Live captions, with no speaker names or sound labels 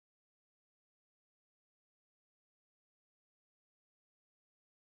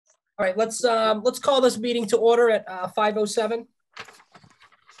All right, let's call this meeting to order at 5:07.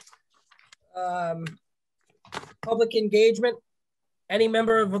 Public engagement. Any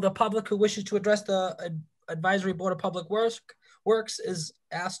member of the public who wishes to address the Advisory Board of Public Works is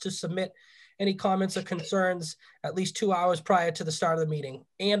asked to submit any comments or concerns at least 2 hours prior to the start of the meeting.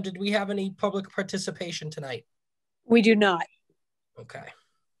 And did we have any public participation tonight? We do not. Okay.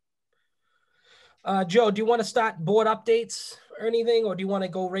 Joe, do you want to start board updates or anything, or do you want to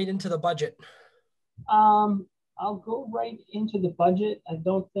go right into the budget? I'll go right into the budget. I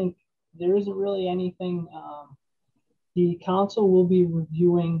don't think there isn't really anything. The council will be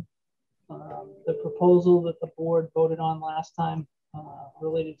reviewing the proposal that the board voted on last time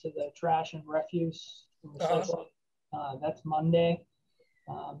related to the trash and refuse recycling. That's Monday.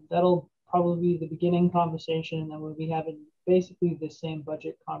 That'll probably be the beginning conversation, and then we'll be having basically the same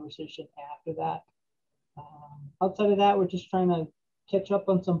budget conversation after that. Outside of that, we're just trying to catch up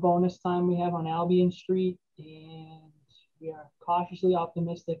on some bonus time we have on Albion Street, and we are cautiously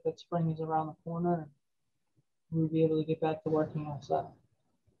optimistic that spring is around the corner and we'll be able to get back to working outside.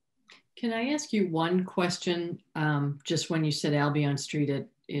 Can I ask you one question? Just when you said Albion Street,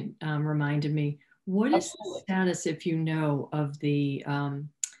 it reminded me, what is the status, if you know, of the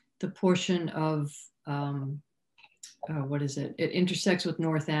portion of, what is it? It intersects with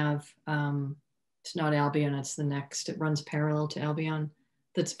North Ave. It's not Albion, it's the next. It runs parallel to Albion.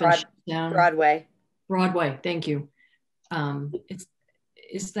 That's been shut down. Broadway, thank you.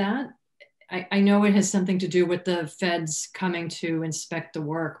 Is that, I know it has something to do with the feds coming to inspect the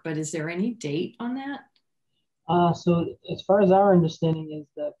work, but is there any date on that? So as far as our understanding is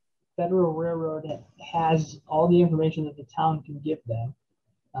that Federal Railroad has all the information that the town can give them.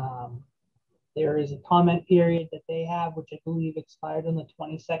 There is a comment period that they have, which I believe expired on the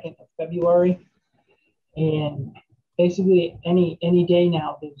 22nd of February. And basically any day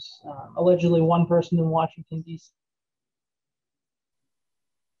now, there's allegedly one person in Washington, D.C.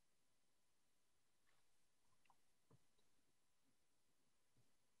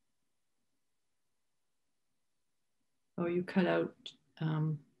 Oh, you cut out.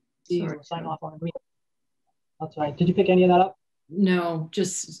 Sorry. Sign off on agreement. That's right. Did you pick any of that up? No,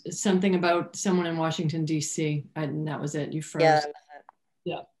 just something about someone in Washington, D.C. And that was it. You froze.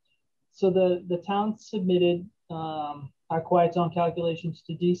 Yeah. So the town submitted our quiet zone calculations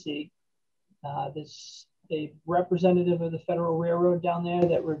to D.C. There's a representative of the Federal Railroad down there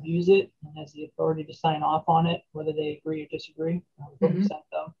that reviews it and has the authority to sign off on it, whether they agree or disagree. We sent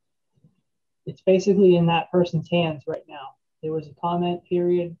them. It's basically in that person's hands right now. There was a comment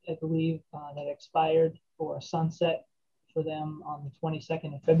period, I believe, that expired for a sunset for them on the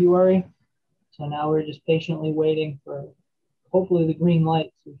 22nd of February. So now we're just patiently waiting for hopefully the green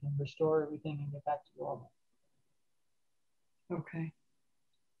light so we can restore everything and get back to normal. Okay.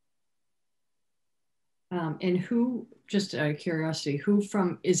 And who, just out of curiosity, who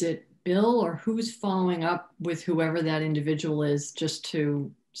from, is it Bill or who's following up with whoever that individual is just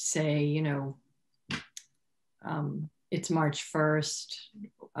to say, you know, it's March 1st.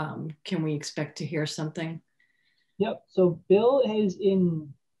 Can we expect to hear something? Yep. So Bill is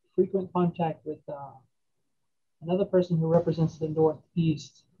in frequent contact with another person who represents the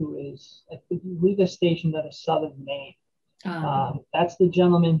Northeast, who is, I believe, they're stationed out of Southern Maine. That's the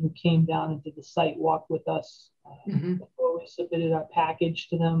gentleman who came down and did the site walk with us before we submitted our package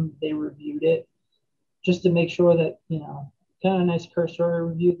to them. They reviewed it just to make sure that, you know, kind of a nice cursory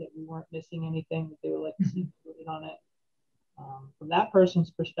review that we weren't missing anything that they would like to see included on it. From that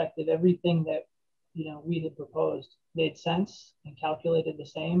person's perspective, everything that, you know, we had proposed made sense and calculated the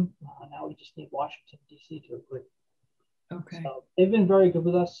same. Now we just need Washington, D.C. to agree. Okay. So they've been very good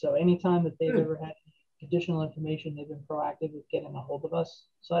with us. So anytime that they've ever had additional information, they've been proactive with getting a hold of us.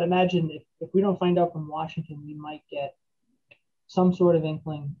 So I'd imagine if we don't find out from Washington, we might get some sort of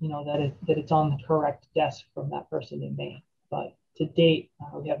inkling, you know, that it's on the correct desk from that person in Maine. But to date,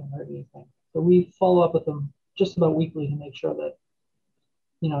 we haven't heard anything. But we follow up with them just about weekly to make sure that,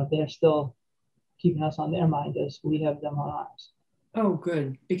 you know, they're still keeping us on their mind as we have them on ours. Oh,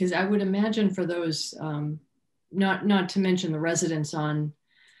 good. Because I would imagine for those, not to mention the residents on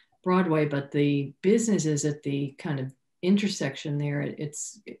Broadway, but the businesses at the kind of intersection there,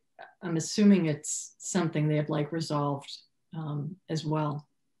 I'm assuming it's something they have like resolved as well.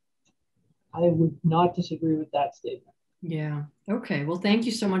 I would not disagree with that statement. Yeah. Okay. Well, thank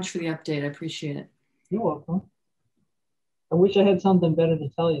you so much for the update. I appreciate it. You're welcome. I wish I had something better to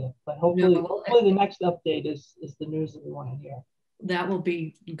tell you, but hopefully, hopefully the next update is the news that we want to hear. That will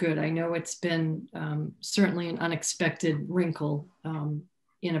be good. I know it's been certainly an unexpected wrinkle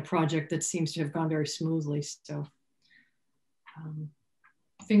in a project that seems to have gone very smoothly. So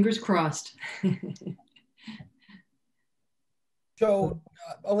Fingers crossed. Joe,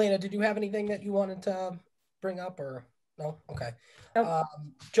 Elena, did you have anything that you wanted to bring up or no? Okay. Nope.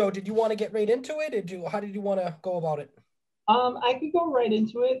 Joe, did you want to get right into it? How did you want to go about it? I could go right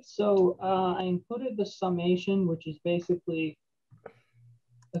into it. So I included the summation, which is basically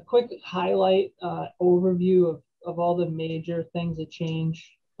a quick highlight overview of all the major things that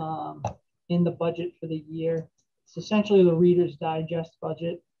change in the budget for the year. It's essentially the Reader's Digest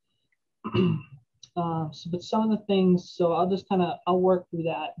budget. But some of the things, so I'll work through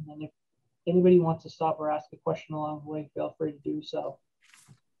that. And then if anybody wants to stop or ask a question along the way, feel free to do so.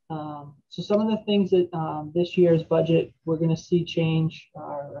 So some of the things that this year's budget we're going to see change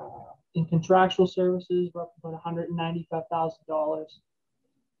are in contractual services, we're up about $195,000.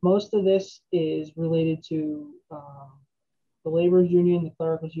 Most of this is related to the laborers union, the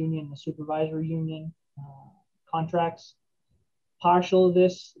clericals union, the supervisory union contracts. Partial of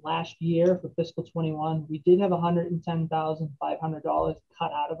this last year for fiscal 21, we did have $110,500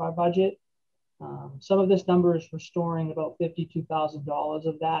 cut out of our budget. Some of this number is restoring about $52,000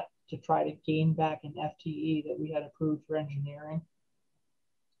 of that to try to gain back an FTE that we had approved for engineering.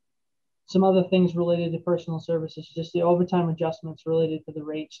 Some other things related to personal services, just the overtime adjustments related to the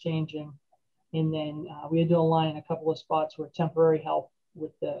rates changing. And then we had to align a couple of spots where temporary help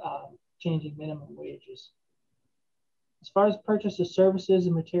with the changing minimum wages. As far as purchase of services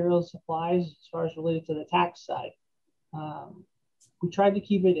and materials, supplies, as far as related to the tax side, we tried to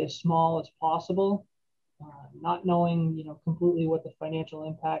keep it as small as possible, not knowing, completely what the financial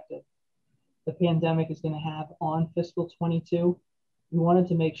impact of the pandemic is going to have on fiscal 22. We wanted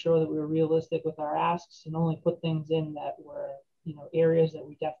to make sure that we were realistic with our asks and only put things in that were, areas that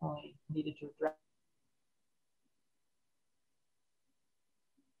we definitely needed to address.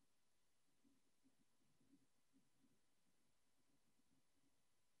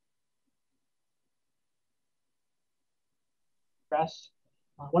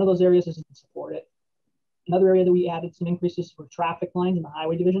 One of those areas is to support it. Another area that we added some increases were traffic lines in the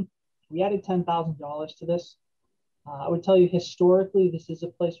highway division. We added $10,000 to this. I would tell you historically, this is a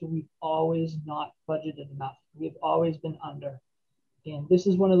place where we've always not budgeted enough. We've always been under. And this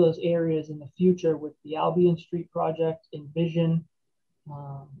is one of those areas in the future with the Albion Street project, Envision,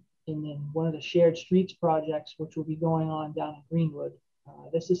 and then one of the shared streets projects, which will be going on down in Greenwood.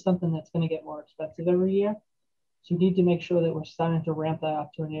 This is something that's going to get more expensive every year. So we need to make sure that we're starting to ramp that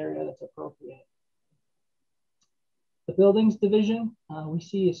up to an area that's appropriate. The buildings division, we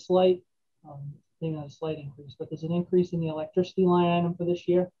see a slight, a slight increase, but there's an increase in the electricity line item for this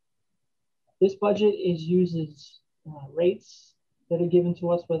year. This budget uses rates that are given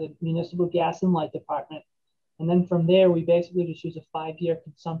to us by the municipal gas and light department. And then from there, we basically just use a 5-year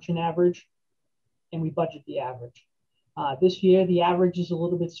consumption average and we budget the average. This year, the average is a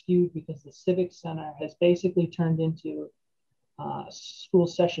little bit skewed because the Civic Center has basically turned into school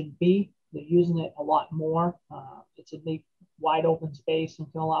session B. They're using it a lot more. It's a big, wide open space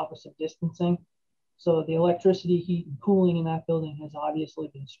and can allow for some distancing. So the electricity, heat, and cooling in that building has obviously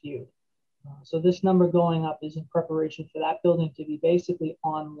been skewed. So this number going up is in preparation for that building to be basically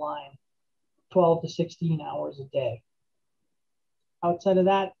online 12 to 16 hours a day. Outside of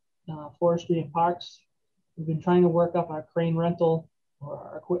that, forestry and parks, we've been trying to work up our crane rental or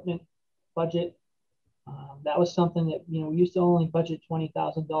our equipment budget. That was something that, we used to only budget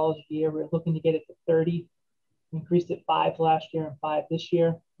 $20,000 a year. We're looking to get it to 30. We increased it 5 last year and 5 this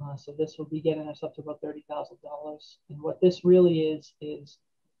year. So this will be getting us up to about $30,000. And what this really is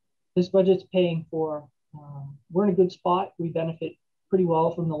this budget's paying for, we're in a good spot. We benefit pretty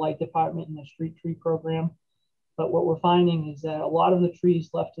well from the light department and the street tree program. But what we're finding is that a lot of the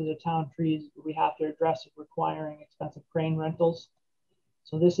trees left to the town trees we have to address is requiring expensive crane rentals.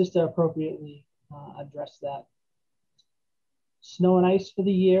 So this is to appropriately address that. Snow and ice for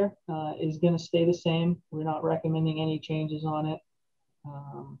the year is going to stay the same. We're not recommending any changes on it.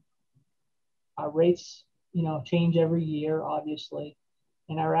 Our rates, change every year, obviously.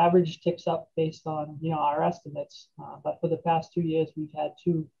 And our average ticks up based on, our estimates. But for the past 2 years, we've had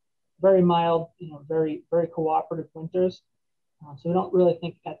 2 very mild, very, very cooperative winters. So we don't really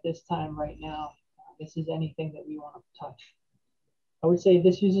think at this time right now, this is anything that we want to touch. I would say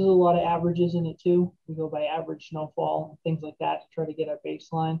this uses a lot of averages in it too. We go by average snowfall and things like that to try to get our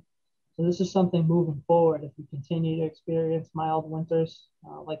baseline. So this is something moving forward. If we continue to experience mild winters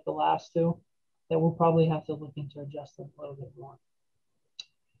like the last 2, that we'll probably have to look into adjusting a little bit more.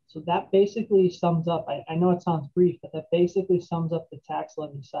 So that basically sums up, I know it sounds brief, but that basically sums up the tax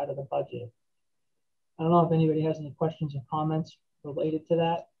levy side of the budget. I don't know if anybody has any questions or comments related to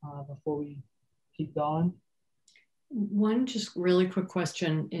that before we keep going. One just really quick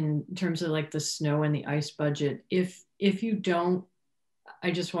question in terms of like the snow and the ice budget. If you don't,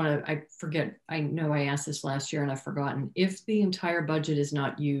 I just want to, I forget, I know I asked this last year and I've forgotten. If the entire budget is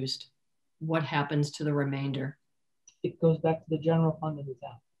not used, what happens to the remainder? It goes back to the general fund of the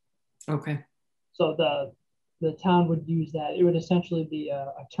town. Okay. So the town would use that. It would essentially be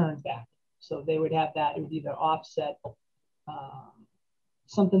a turn back. So they would have that. It would either offset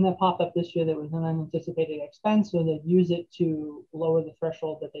something that popped up this year that was an unanticipated expense, or they'd use it to lower the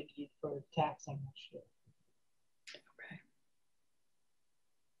threshold that they need for taxing next year. Okay.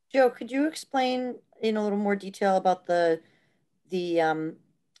 Joe, could you explain in a little more detail about the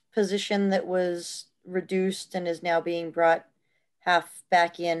position that was reduced and is now being brought half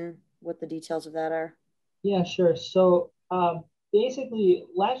back in, what the details of that are? Yeah, sure. So basically,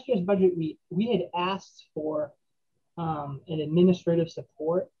 last year's budget, we had asked for an administrative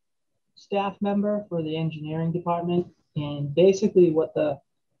support staff member for the engineering department. And basically what the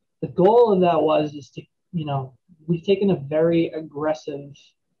goal of that was is to, you know, we've taken a very aggressive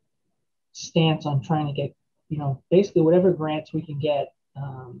stance on trying to get, you know, basically whatever grants we can get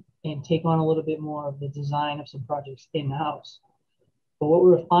and take on a little bit more of the design of some projects in-house. But what we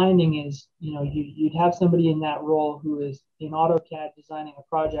were finding is, you know, you'd have somebody in that role who is in AutoCAD designing a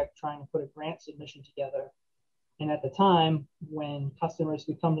project, trying to put a grant submission together. And at the time, when customers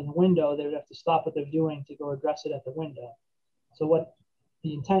would come to the window, they would have to stop what they're doing to go address it at the window. So what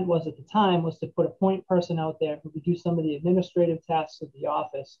the intent was at the time was to put a point person out there who could do some of the administrative tasks of the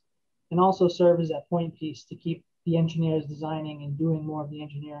office and also serve as that point piece to keep the engineers designing and doing more of the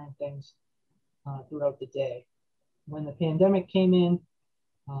engineering things throughout the day. When the pandemic came in,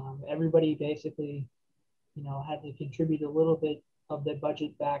 everybody basically, you know, had to contribute a little bit of their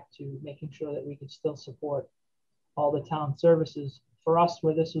budget back to making sure that we could still support all the town services. For us,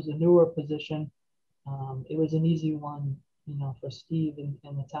 where this was a newer position, it was an easy one, you know, for Steve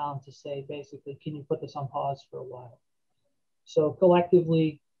and the town to say, basically, can you put this on pause for a while? So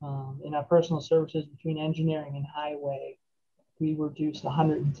collectively, in our personal services between engineering and highway, we reduced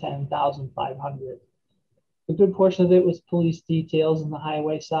 110,500. A good portion of it was police details on the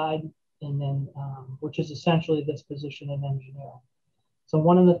highway side, and then which is essentially this position in engineering. So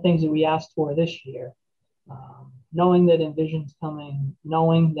one of the things that we asked for this year, knowing that Envision's coming,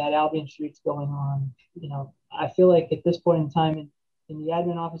 knowing that Albion Street's going on, you know, I feel like at this point in time in the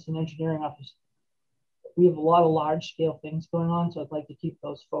admin office and engineering office, we have a lot of large scale things going on. So I'd like to keep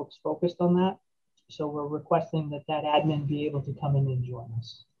those folks focused on that. So we're requesting that admin be able to come in and join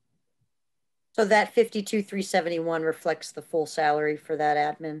us. So that 52,371 reflects the full salary for that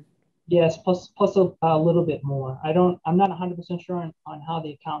admin? Yes, plus a little bit more. I'm not 100% sure on how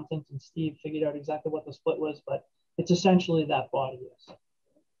the accountants and Steve figured out exactly what the split was, but it's essentially that body is.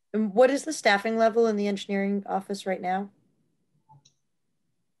 And what is the staffing level in the engineering office right now?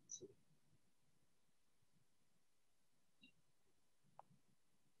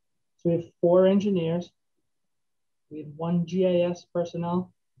 So we have 4 engineers. We have 1 GIS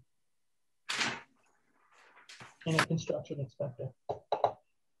personnel and a construction inspector.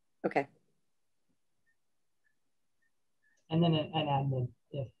 Okay. And then an admin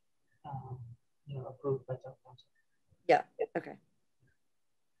if, you know, approved by town council. Yeah, okay.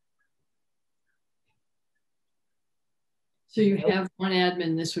 So you have one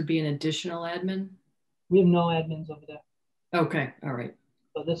admin, this would be an additional admin? We have no admins over there. Okay, all right.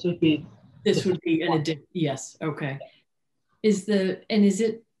 So this would be an addition, yes, okay. Is it,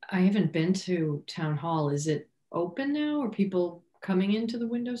 I haven't been to town hall, is it open now? Are people coming into the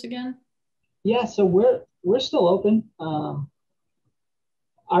windows again? Yeah, so we're still open. Our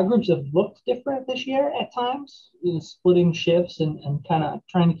groups have looked different this year at times, you know, splitting shifts and kind of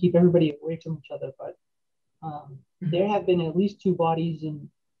trying to keep everybody away from each other. But there have been at least 2 bodies in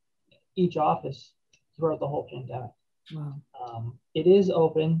each office throughout the whole pandemic. Wow. It is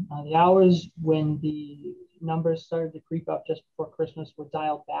open. The hours when the numbers started to creep up just before Christmas were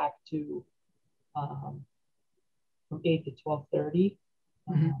dialed back to from 8 to 12:30.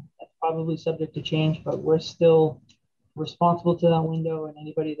 That's probably subject to change, but we're still responsible to that window and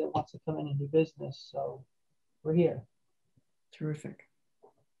anybody that wants to come in and do business. So we're here. Terrific.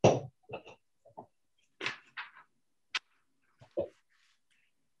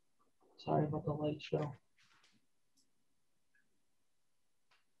 Sorry about the late show.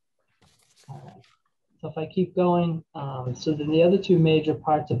 All right. So if I keep going, so then the other 2 major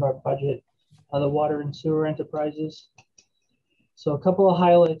parts of our budget are the water and sewer enterprises. So a couple of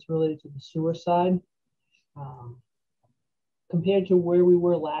highlights related to the sewer side. Compared to where we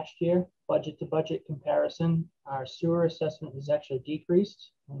were last year, budget to budget comparison, our sewer assessment is actually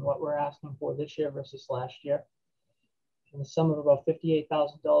decreased in what we're asking for this year versus last year. in the sum of about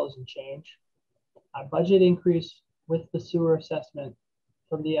 $58,000 in change. Our budget increase with the sewer assessment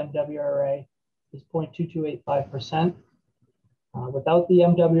from the MWRA is 0.2285%. Without the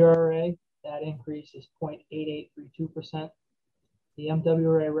MWRA, that increase is 0.8832%. The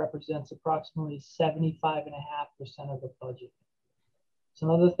MWRA represents approximately 75.5% of the budget. Some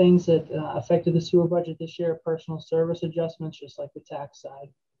other things that affected the sewer budget this year: personal service adjustments, just like the tax side,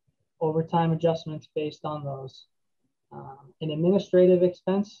 overtime adjustments based on those. An administrative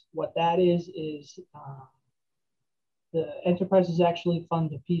expense, what that is the enterprises actually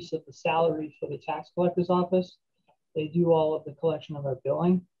fund a piece of the salary for the tax collector's office. They do all of the collection of our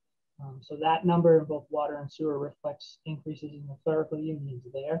billing. So that number in both water and sewer reflects increases in the clerical unions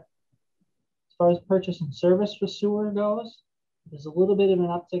there. As far as purchase and service for sewer goes, there's a little bit of an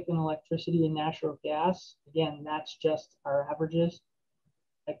uptick in electricity and natural gas. Again, that's just our averages.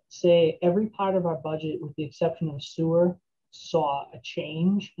 I'd say every part of our budget, with the exception of sewer, saw a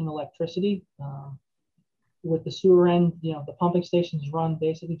change in electricity. With the sewer end, the pumping stations run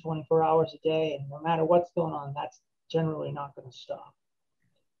basically 24 hours a day, and no matter what's going on, that's generally not going to stop.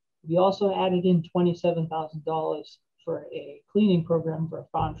 We also added in $27,000 for a cleaning program for a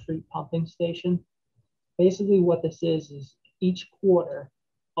Farm Street pumping station. Basically what this is each quarter,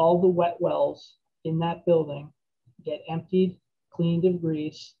 all the wet wells in that building get emptied, cleaned of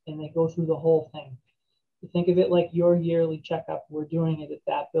grease, and they go through the whole thing. You think of it like your yearly checkup. We're doing it at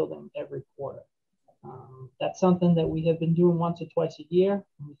that building every quarter. That's something that we have been doing once or twice a year,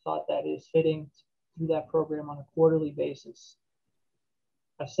 and we thought that is fitting through that program on a quarterly basis.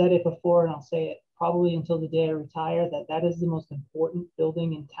 I've said it before, and I'll say it probably until the day I retire, that is the most important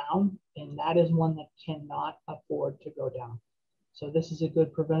building in town, and that is one that cannot afford to go down. So this is a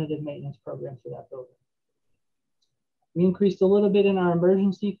good preventative maintenance program for that building. We increased a little bit in our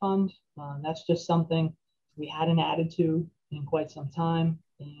emergency fund. That's just something we hadn't added to in quite some time,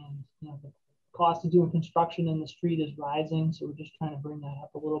 and the cost of doing construction in the street is rising, so we're just trying to bring that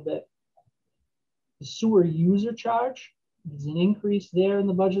up a little bit. The sewer user charge, there's an increase there in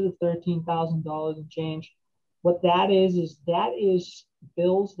the budget of $13,000 and change. What that is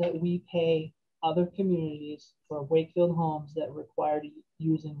bills that we pay other communities for Wakefield homes that require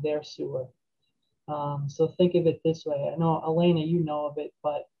using their sewer. So think of it this way. I know, Elena, you know of it,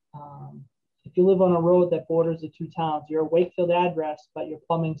 but if you live on a road that borders the two towns, you're a Wakefield address, but your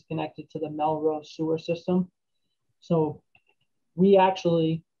plumbing's connected to the Melrose sewer system. So we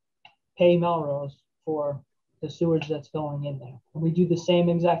actually pay Melrose for the sewage that's going in there. And we do the same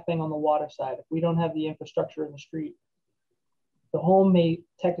exact thing on the water side. If we don't have the infrastructure in the street, the home may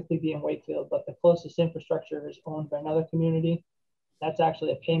technically be in Wakefield, but the closest infrastructure is owned by another community. That's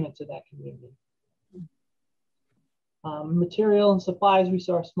actually a payment to that community. Material and supplies, we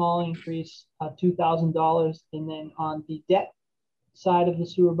saw a small increase of $2,000. And then on the debt side of the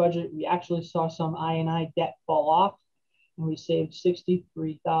sewer budget, we actually saw some I&I debt fall off, and we saved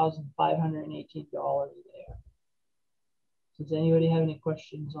 $63,518 there. Does anybody have any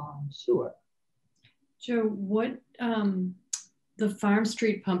questions on sewer? Joe, what the Farm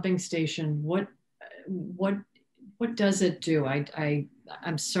Street pumping station, what does it do?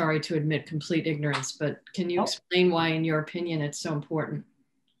 I'm sorry to admit complete ignorance, but can you explain why, in your opinion, it's so important?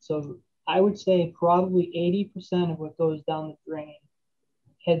 So I would say probably 80% of what goes down the drain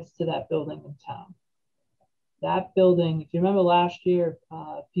heads to that building in town. That building, if you remember last year,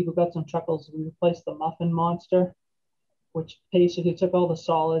 people got some chuckles. We replaced the muffin monster, which basically took all the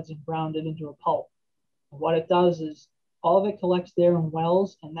solids and ground it into a pulp. And what it does is all of it collects there in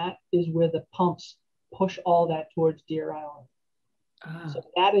wells, and that is where the pumps push all that towards Deer Island. So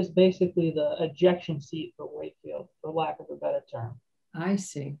that is basically the ejection seat for Wakefield, for lack of a better term. I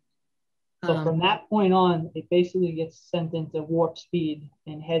see. So from that point on, it basically gets sent into warp speed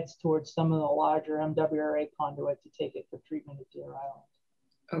and heads towards some of the larger MWRA conduit to take it for treatment at Deer Island.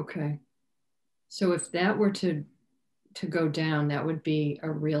 Okay. So if that were to go down, that would be a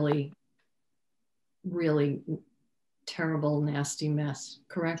really, really terrible, nasty mess,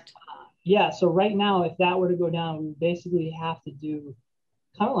 correct? Yeah, so right now, if that were to go down, we would basically have to do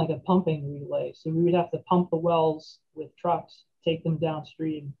kind of like a pumping relay. So we would have to pump the wells with trucks, take them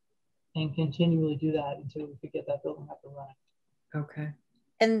downstream, and continually do that until we could get that building up and running. Okay.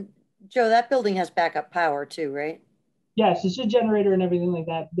 And Joe, that building has backup power too, right? Yes, it's a generator and everything like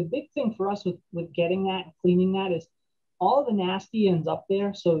that. The big thing for us with getting that and cleaning that is all of the nasty ends up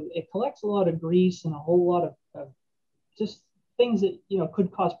there. So it collects a lot of grease and a whole lot of just things that,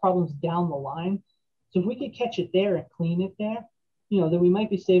 could cause problems down the line. So if we could catch it there and clean it there, then we might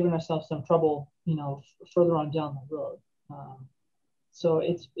be saving ourselves some trouble, further on down the road. So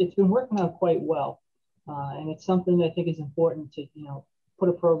it's been working out quite well. And it's something that I think is important to, put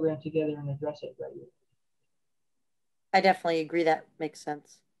a program together and address it regularly. I definitely agree. That makes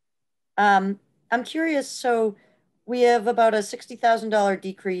sense. I'm curious. So we have about a $60,000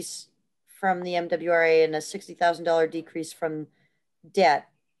 decrease from the MWRA and a $60,000 decrease from debt.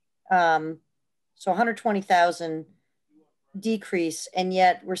 So 120,000 decrease, and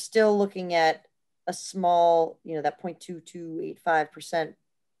yet we're still looking at a small, that 0.2285%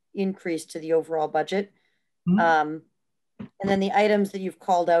 increase to the overall budget. And then the items that you've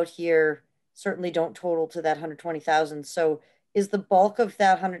called out here certainly don't total to that 120,000. So is the bulk of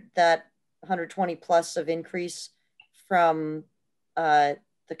that 120 plus of increase from the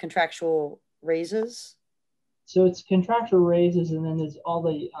contractual raises? So it's contractual raises, and then there's all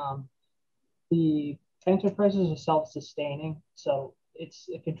the enterprises are self-sustaining. So it's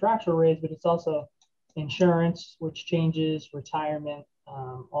a contractual raise, but it's also insurance, which changes, retirement,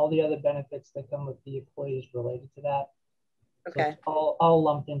 all the other benefits that come with the employees related to that. Okay. So it's all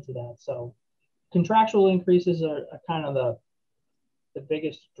lumped into that. So contractual increases are kind of the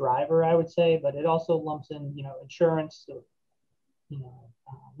biggest driver, I would say, but it also lumps in, insurance, so,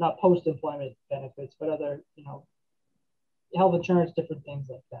 not post-employment benefits, but other, health insurance, different things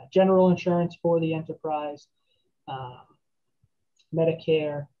like that. General insurance for the enterprise,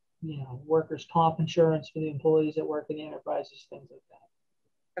 Medicare, workers' comp insurance for the employees that work in the enterprises, things like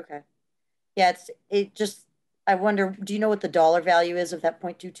that. Okay. Yeah, I wonder, do you know what the dollar value is of that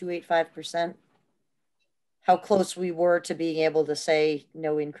 0.2285%? How close we were to being able to say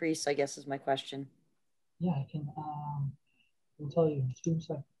no increase, I guess is my question. Yeah, I can tell you in 2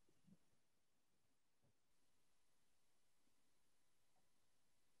 seconds.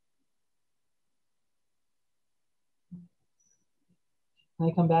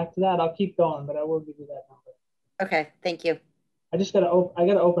 When I come back to that, I'll keep going, but I will give you that number. Okay, thank you. I gotta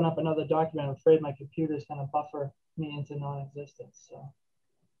open up another document. I'm afraid my computer's gonna buffer me into non-existence. So.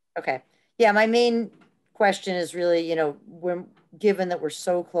 Okay. Yeah, my main question is really, given that we're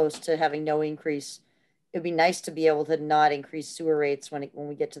so close to having no increase, it'd be nice to be able to not increase sewer rates when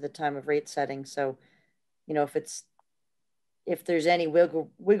we get to the time of rate setting. So, if there's any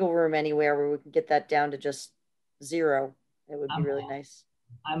wiggle room anywhere where we can get that down to just zero, it would be really nice.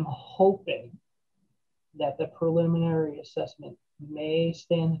 I'm hoping that the preliminary assessment may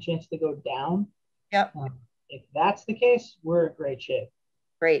stand the chance to go down. Yep. If that's the case, we're in great shape.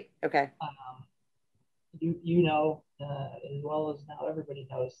 Great. Okay. You know, as well as now everybody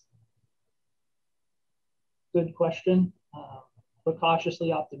knows. Good question, but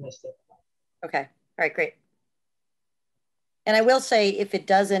cautiously optimistic. Okay. All right. Great. And I will say, if it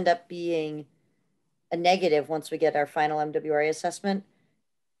does end up being a negative once we get our final MWRA assessment,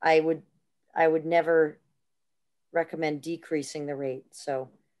 I would never recommend decreasing the rate. So,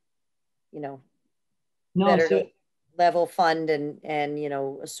 better to level fund and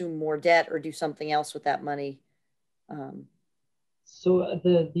assume more debt or do something else with that money. So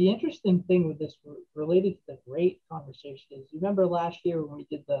the interesting thing with this related to the rate conversation is, you remember last year when we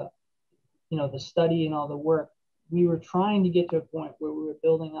did the study and all the work, we were trying to get to a point where we were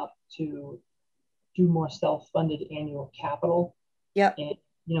building up to do more self-funded annual capital. Yep. And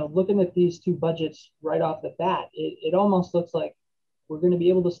looking at these two budgets right off the bat, it almost looks like we're going to be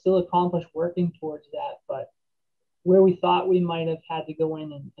able to still accomplish working towards that, but where we thought we might have had to go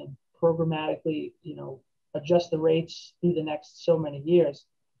in and programmatically, adjust the rates through the next so many years,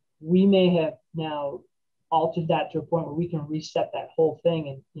 we may have now altered that to a point where we can reset that whole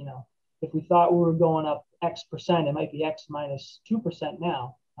thing. And, if we thought we were going up X percent, it might be X minus 2%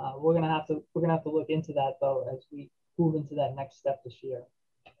 now. We're gonna have to look into that though as we move into that next step this year.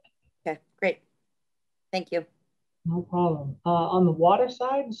 Okay, great. Thank you. No problem. On the water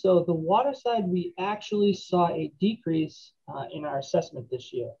side, so the water side, we actually saw a decrease in our assessment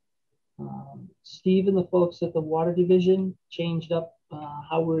this year. Steve and the folks at the water division changed up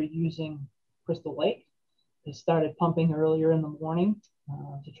how we're using Crystal Lake. They started pumping earlier in the morning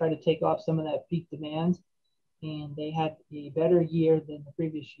to try to take off some of that peak demand. And they had a better year than the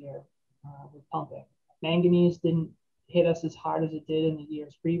previous year with pumping. Manganese didn't hit us as hard as it did in the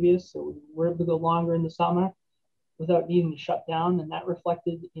years previous, so we were able to go longer in the summer without needing to shut down, and that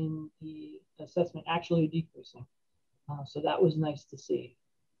reflected in the assessment actually decreasing. So that was nice to see.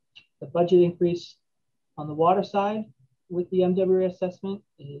 The budget increase on the water side with the MWRA assessment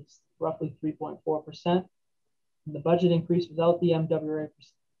is roughly 3.4%. And the budget increase without the MWRA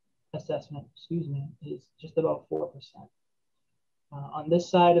assessment, is just about 4%. On this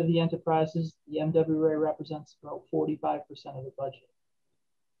side of the enterprises, the MWRA represents about 45% of the budget.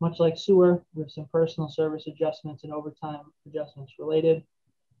 Much like sewer, with some personal service adjustments and overtime adjustments related,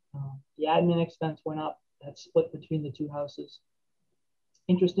 The admin expense went up. That's split between the two houses.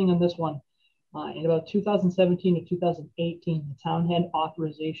 Interesting on this one. In about 2017 to 2018, the town had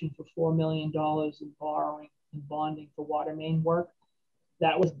authorization for $4 million in borrowing and bonding for water main work.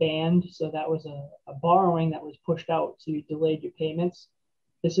 That was banned, so that was a borrowing that was pushed out, so you delayed your payments.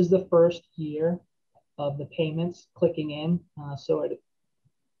 This is the first year of the payments clicking in, so it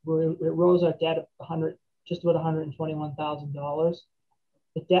rose our debt of just about $121,000.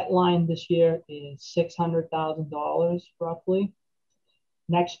 The debt line this year is $600,000 roughly.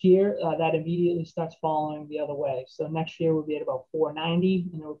 Next year, that immediately starts falling the other way. So next year we'll be at about 490,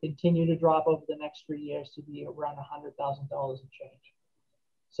 and it will continue to drop over the next 3 years to be around $100,000 in change.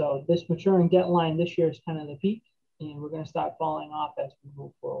 So this maturing debt line this year is kind of the peak, and we're going to start falling off as we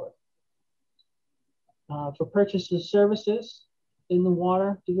move forward. For purchases services in the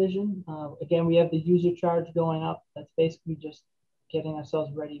water division, again, we have the user charge going up. That's basically just getting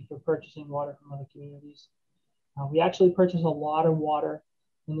ourselves ready for purchasing water from other communities. We actually purchase a lot of water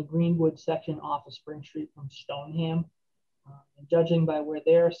in the Greenwood section off of Spring Street from Stoneham. And judging by where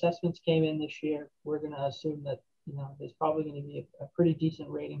their assessments came in this year, we're going to assume that there's probably going to be a pretty decent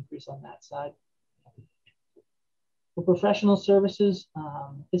rate increase on that side. For professional services,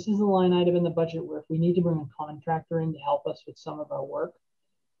 this is a line item in the budget where if we need to bring a contractor in to help us with some of our work,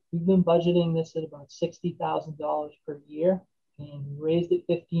 we've been budgeting this at about $60,000 per year, and we raised it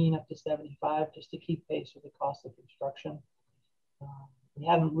 15 up to 75 just to keep pace with the cost of construction. We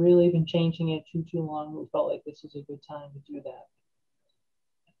haven't really been changing it too long. We felt like this is a good time to do that.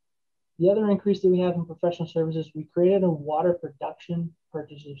 The other increase that we have in professional services, we created a water production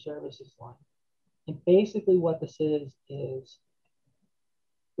purchase of services line. And basically what this is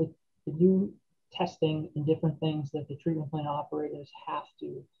with the new testing and different things that the treatment plant operators have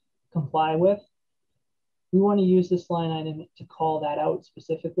to comply with, we want to use this line item to call that out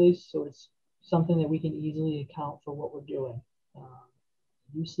specifically, so it's something that we can easily account for what we're doing.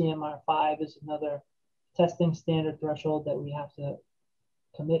 UCMR 5 is another testing standard threshold that we have to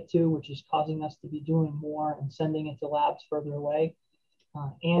commit to, which is causing us to be doing more and sending it to labs further away.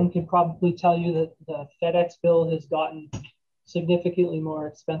 Anne can probably tell you that the FedEx bill has gotten significantly more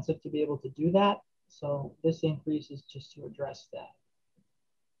expensive to be able to do that. So this increase is just to address that.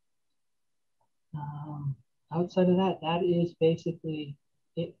 Outside of that, that is basically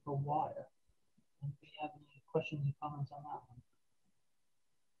it for water. If you have any questions or comments on that one.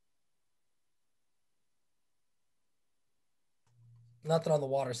 Nothing on the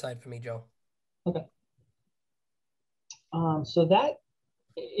water side for me, Joe. Okay. So that,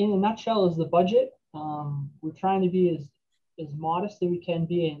 in a nutshell, is the budget. We're trying to be as modest as we can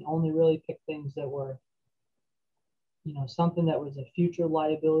be and only really pick things that were, something that was a future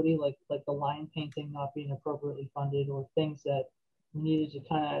liability, like the line painting not being appropriately funded, or things that we needed to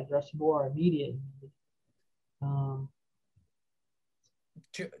kind of address more immediate.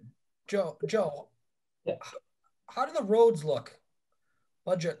 Joe, yeah. How do the roads look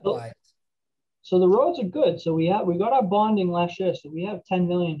budget-wise? So the roads are good. So we got our bonding last year, so we have $10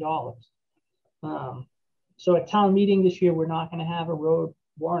 million. So at town meeting this year, we're not going to have a road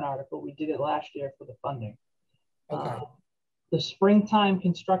warrant article. We did it last year for the funding. Okay. The springtime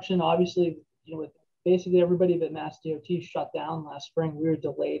construction, obviously, with basically everybody but Mass DOT shut down last spring, we were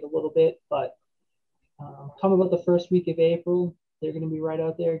delayed a little bit, but come about the first week of April, they're going to be right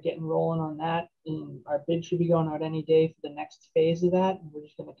out there getting rolling on that. And our bid should be going out any day for the next phase of that. And we're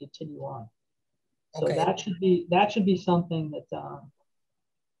just going to continue on. So okay. that should be something that,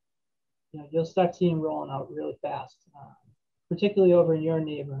 you'll start seeing rolling out really fast, particularly over in your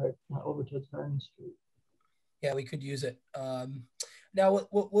neighborhood, over towards Vernon Street. Yeah, we could use it. Now,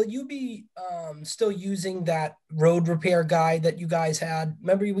 will you be still using that road repair guide that you guys had?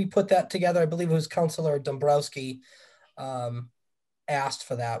 Remember we put that together? I believe it was Councilor Dombrowski asked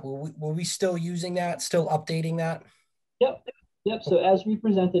for that. Were we still using that, still updating that? Yep. So as we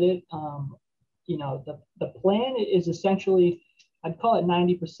presented it, the plan is essentially, I'd call it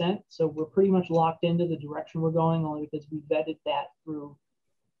 90%. So we're pretty much locked into the direction we're going, only because we vetted that through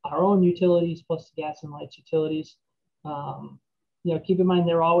our own utilities plus the gas and lights utilities. Keep in mind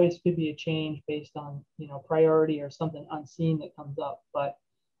there always could be a change based on priority or something unseen that comes up, but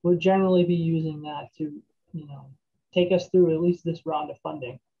we'll generally be using that to take us through at least this round of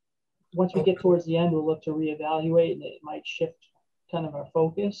funding. Once we get towards the end, we'll look to reevaluate, and it might shift kind of our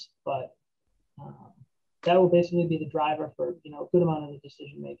focus, but that will basically be the driver for a good amount of the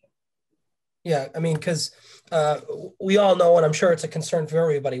decision making. Yeah, I mean, because we all know, and I'm sure it's a concern for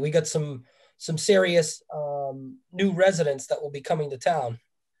everybody, we got some serious new residents that will be coming to town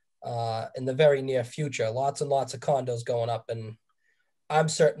in the very near future. Lots and lots of condos going up, and I'm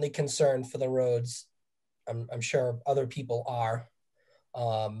certainly concerned for the roads. I'm sure other people are.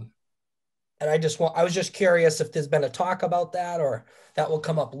 And I was just curious if there's been a talk about that, or that will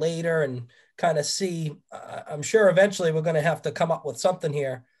come up later, and kind of see. I'm sure eventually we're going to have to come up with something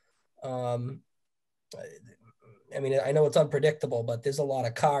here. Um, I mean, I know it's unpredictable, but there's a lot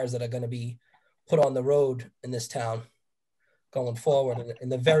of cars that are going to be put on the road in this town going forward in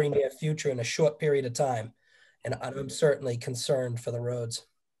the very near future in a short period of time. And I'm certainly concerned for the roads.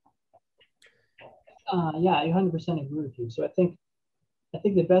 Yeah, I 100% agree with you. So I think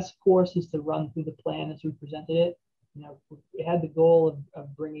the best course is to run through the plan as we presented it. You know, we had the goal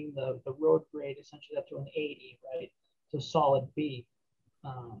of bringing the road grade essentially up to an 80, right? So solid B.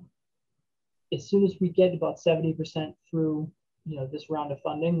 As soon as we get about 70% through, you know, this round of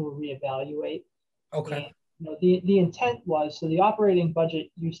funding, we'll reevaluate. Okay. And, you know, the intent was, so the operating budget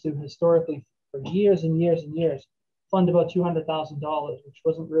used to historically for years and years and years fund about $200,000, which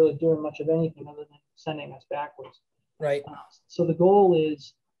wasn't really doing much of anything other than sending us backwards. Right. So the goal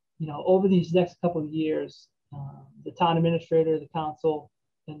is, you know, over these next couple of years, the town administrator, the council,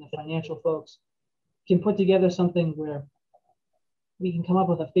 and the financial folks can put together something where we can come up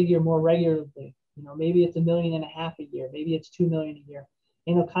with a figure more regularly. You know, maybe it's $1.5 million a year, maybe it's $2 million a year,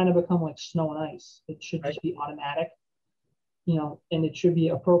 and it'll kind of become like snow and ice. It should just be automatic, you know, and it should be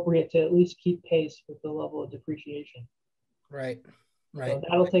appropriate to at least keep pace with the level of depreciation. Right. Right. So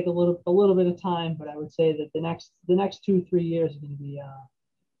that'll take a little bit of time, but I would say that the next 2-3 years are going to be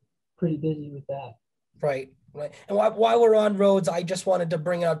pretty busy with that. Right. Right. And while we're on roads, I just wanted to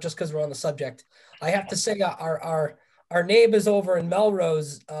bring it up just because we're on the subject. I have to say our neighbors over in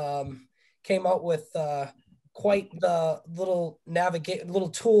Melrose came out with quite the little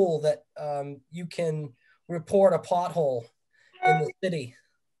tool that you can report a pothole in the city.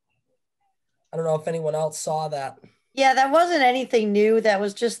 I don't know if anyone else saw that. Yeah, that wasn't anything new. That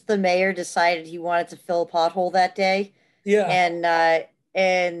was just the mayor decided he wanted to fill a pothole that day. Yeah.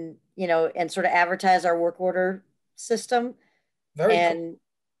 And you know, and sort of advertise our work order system. Very and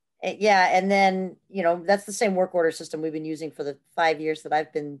cool. Yeah, and then, you know, that's the same work order system we've been using for the 5 years that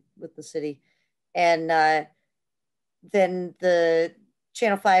I've been with the city. And then the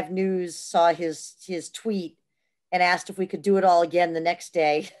Channel 5 News saw his tweet and asked if we could do it all again the next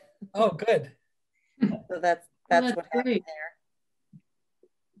day. Oh, good. So that's what happened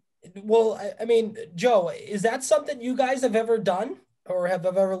there. Well, I mean, Joe, is that something you guys have ever done or have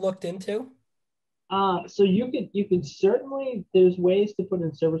ever looked into? So you could certainly, there's ways to put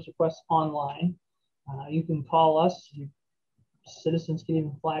in service requests online. You can call us. Citizens can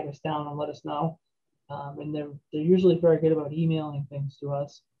even flag us down and let us know. And they're usually very good about emailing things to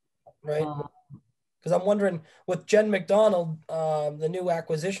us. Right. Because I'm wondering with Jen McDonald, the new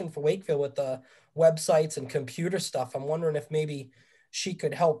acquisition for Wakefield with the websites and computer stuff, I'm wondering if maybe she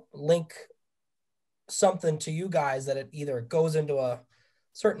could help link something to you guys that it either goes into a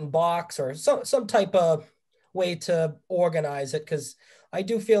certain box or some type of way to organize it. Because I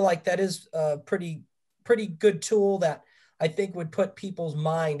do feel like that is a pretty good tool that I think would put people's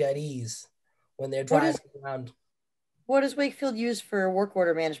mind at ease when they're driving around. What does Wakefield use for a work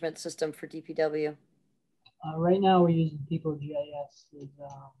order management system for DPW? Right now we're using People GIS with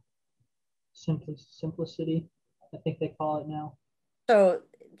Simplicity, I think they call it now. So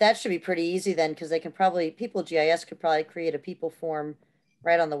that should be pretty easy then, because they can probably, People GIS could probably create a people form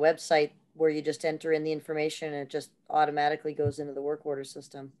right on the website where you just enter in the information and it just automatically goes into the work order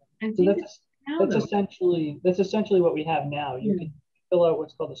system. And so that's essentially what we have now. You can fill out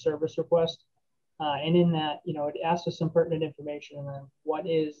what's called a service request. And in that, you know, it asks us some pertinent information, and then what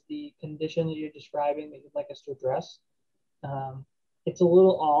is the condition that you're describing that you'd like us to address. It's a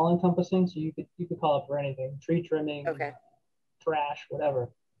little all-encompassing, so you could call it for anything: tree trimming, okay, trash, whatever.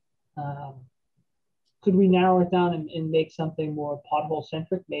 Could we narrow it down and make something more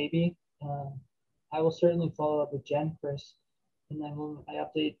pothole-centric? Maybe. I will certainly follow up with Jen, Chris, and then when I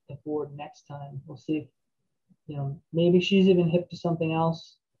update the board next time, we'll see if, you know, maybe she's even hip to something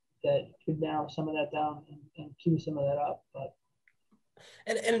else that could narrow some of that down and cue some of that up. But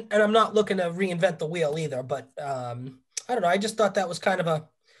and I'm not looking to reinvent the wheel either, but I don't know. I just thought that was kind of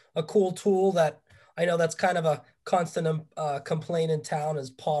a cool tool that I know that's kind of a constant complaint in town is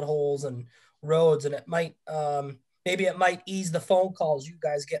potholes and roads, and it might maybe it might ease the phone calls you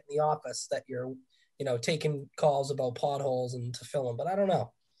guys get in the office that you're, you know, taking calls about potholes and to fill them. But I don't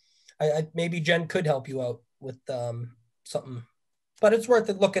know. I maybe Jen could help you out with something. But it's worth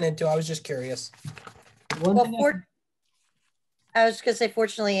it looking into. I was just curious. I was going to say,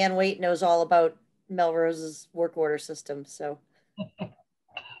 fortunately, Ann Waite knows all about Melrose's work order system. So you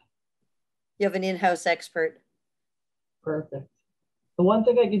have an in-house expert. Perfect. The one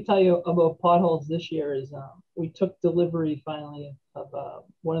thing I can tell you about potholes this year is we took delivery finally of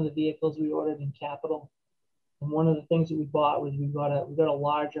one of the vehicles we ordered in Capital. And one of the things that we bought was we got a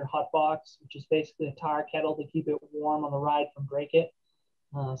larger hot box, which is basically a tar kettle to keep it warm on the ride from break it.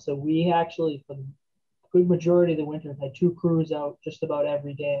 So we actually, for the good majority of the winter, had 2 crews out just about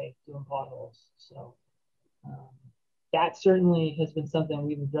every day doing potholes. So that certainly has been something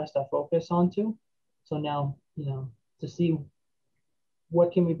we've addressed our focus onto. So now, to see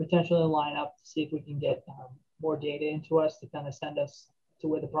what can we potentially line up to see if we can get more data into us to kind of send us to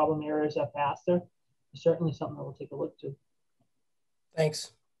where the problem areas are faster. It's certainly something that we'll take a look to.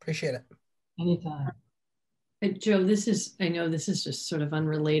 Thanks. Appreciate it. Anytime. Joe, I know this is just sort of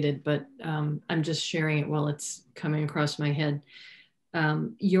unrelated, but I'm just sharing it while it's coming across my head.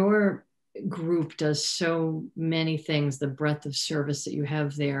 Your group does so many things, the breadth of service that you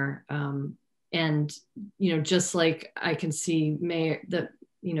have there. And, just like I can see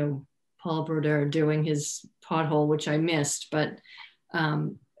Paul Brodeur doing his pothole, which I missed, but,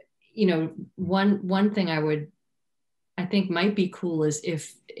 one thing I think might be cool is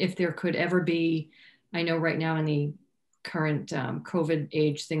if there could ever be, I know right now in the current COVID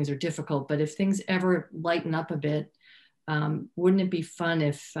age, things are difficult, but if things ever lighten up a bit, wouldn't it be fun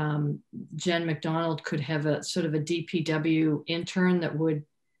if Jen McDonald could have a sort of a DPW intern that would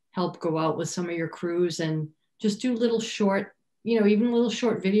help go out with some of your crews and just do little short, even little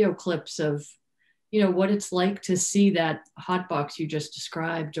short video clips of, what it's like to see that hot box you just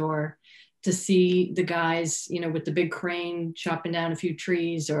described, or to see the guys, with the big crane chopping down a few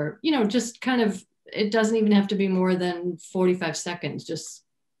trees, or, just kind of, it doesn't even have to be more than 45 seconds.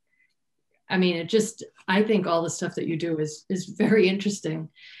 I think all the stuff that you do is very interesting.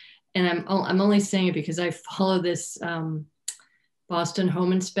 And I'm only saying it because I follow this Boston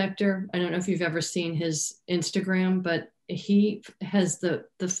home inspector. I don't know if you've ever seen his Instagram, but he has the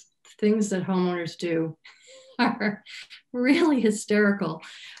things that homeowners do are really hysterical.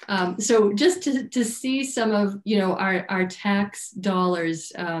 So just to see some of our tax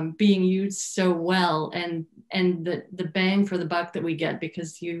dollars being used so well, and the bang for the buck that we get,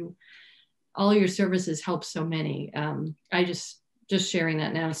 because all your services help so many. I just sharing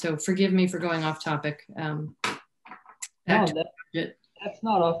that now. So forgive me for going off topic. No, that's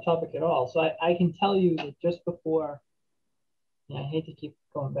not off topic at all. So I can tell you that just before, and I hate to keep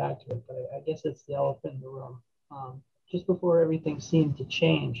going back to it, but I guess it's the elephant in the room. Just before everything seemed to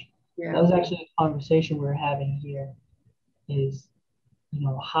change, that was actually a conversation we were having here, is,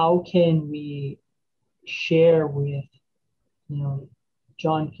 how can we share with,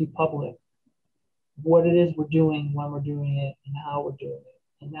 John Q. Public what it is we're doing, when we're doing it, and how we're doing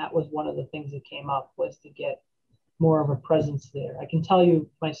it. And that was one of the things that came up, was to get more of a presence there. I can tell you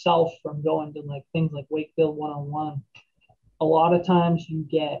myself, from going to things like Wakefield 101, a lot of times you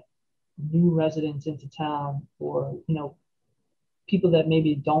get new residents into town, or people that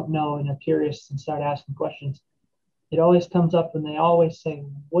maybe don't know and are curious and start asking questions. It always comes up and they always say,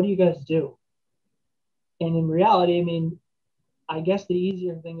 "What do you guys do?" And in reality, I guess the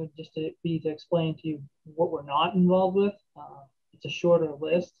easier thing would just be to explain to you what we're not involved with. It's a shorter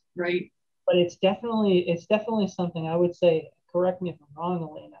list, right? But it's definitely something I would say. Correct me if I'm wrong,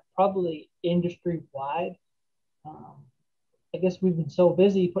 Elena. Probably industry wide. I guess we've been so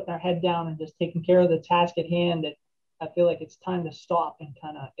busy putting our head down and just taking care of the task at hand that I feel like it's time to stop and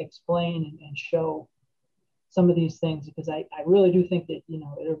kind of explain and show some of these things, because I really do think that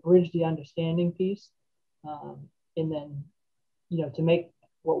it'll bridge the understanding piece, and then to make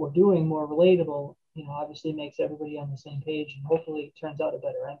what we're doing more relatable, obviously makes everybody on the same page, and hopefully it turns out a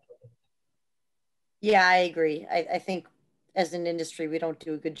better end for it. Yeah, I agree. I think as an industry, we don't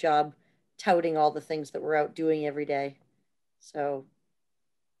do a good job touting all the things that we're out doing every day. So,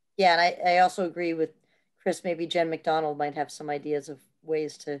 yeah, and I also agree with Chris. Maybe Jen McDonald might have some ideas of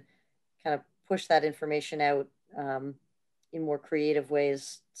ways to kind of push that information out in more creative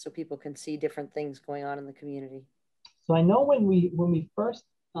ways, so people can see different things going on in the community. So I know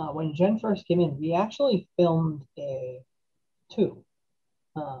when Jen first came in, we actually filmed two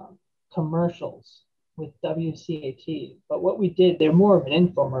commercials with WCAT. But what we did, they're more of an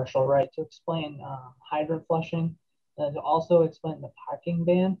infomercial, right, to explain hydrant flushing, and to also explain the parking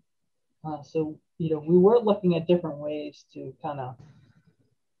ban. So we were looking at different ways to kind of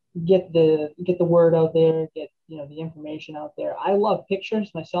get the word out there, get the information out there. I love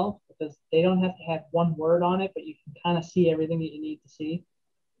pictures myself, because they don't have to have one word on it, but you can kind of see everything that you need to see.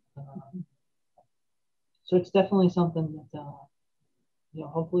 So it's definitely something that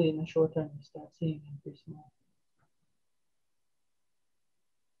hopefully in the short term you start seeing increase more.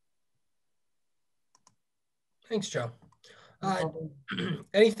 Thanks, Joe.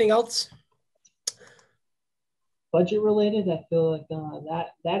 Anything else? Budget related, I feel like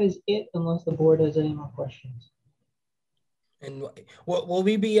that is it, unless the board has any more questions. And will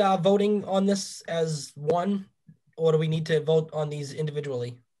we be voting on this as one, or do we need to vote on these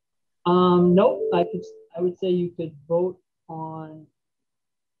individually? Nope. I would say you could vote on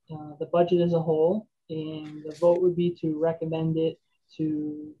the budget as a whole, and the vote would be to recommend it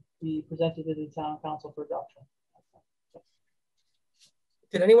to be presented to the town council for adoption.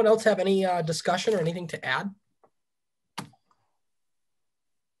 Did anyone else have any discussion or anything to add?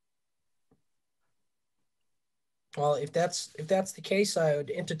 Well, if that's the case, I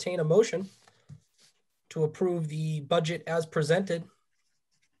would entertain a motion to approve the budget as presented.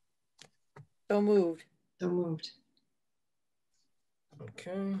 So moved. So moved.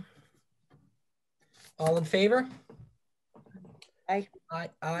 Okay. All in favor? Aye. Aye.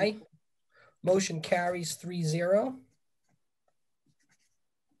 Aye. Motion carries 3-0.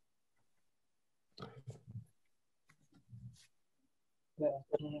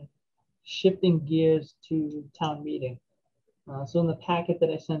 Shifting gears to town meeting. So in the packet that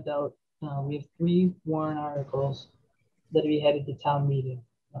I sent out, we have 3 warrant articles that will be headed to town meeting.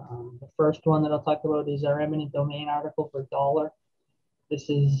 The first one that I'll talk about is our eminent domain article for $1. This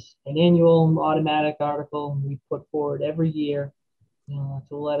is an annual automatic article we put forward every year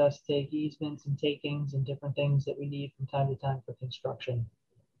to let us take easements and takings and different things that we need from time to time for construction.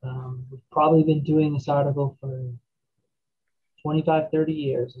 We've probably been doing this article for 25, 30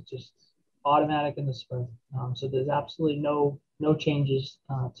 years. It's just automatic in the spring. So there's absolutely no changes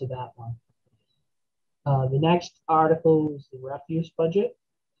to that one. The next article is the refuse budget.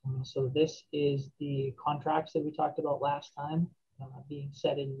 So this is the contracts that we talked about last time being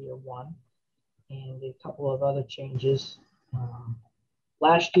set in year 1, and a couple of other changes.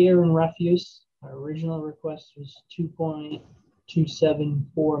 Last year in refuse, our original request was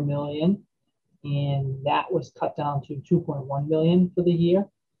 $2.274 million, and that was cut down to $2.1 million for the year.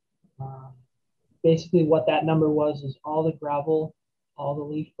 Basically what that number was is all the gravel, all the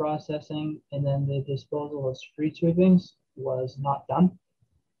leaf processing, and then the disposal of street sweepings was not done.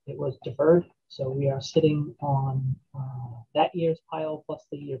 It was deferred. So we are sitting on that year's pile plus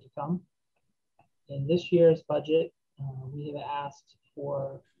the year to come. In this year's budget, we have asked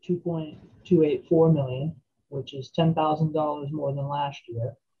for $2.284 million, which is $10,000 more than last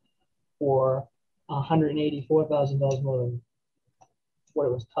year, or $184,000 more than what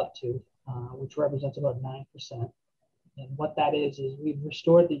it was cut to, which represents about 9%. And what that is we've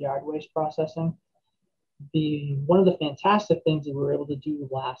restored the yard waste processing. One of the fantastic things that we were able to do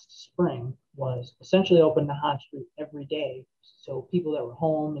last spring was essentially open the Hot Street every day. So people that were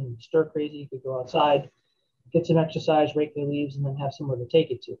home and stir crazy could go outside, get some exercise, rake their leaves, and then have somewhere to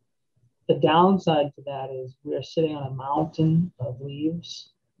take it to. The downside to that is we're sitting on a mountain of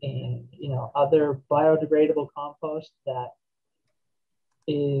leaves and other biodegradable compost that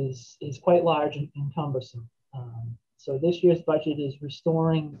is quite large and cumbersome. So this year's budget is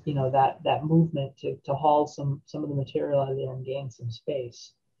restoring, that movement to haul some of the material out of there and gain some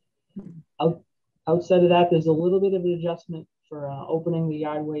space. Outside of that, there's a little bit of an adjustment for opening the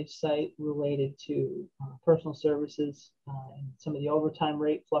yard waste site related to personal services and some of the overtime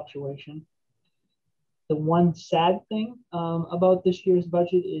rate fluctuation. The one sad thing about this year's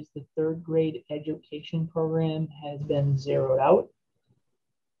budget is the 3rd grade education program has been zeroed out.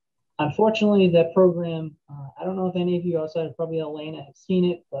 Unfortunately, that program, I don't know if any of you outside of probably Elena have seen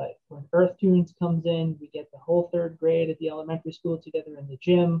it, but when Earth Tunes comes in, we get the whole 3rd grade at the elementary school together in the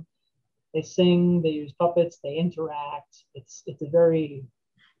gym. They sing, they use puppets, they interact. It's a very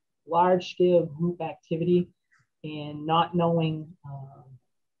large scale group activity, and not knowing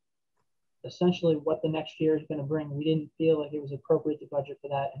essentially what the next year is going to bring, we didn't feel like it was appropriate to budget for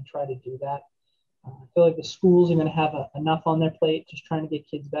that and try to do that. I feel like the schools are going to have enough on their plate just trying to get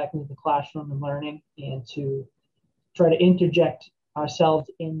kids back into the classroom and learning, and to try to interject ourselves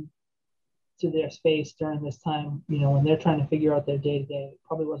into their space during this time, when they're trying to figure out their day-to-day,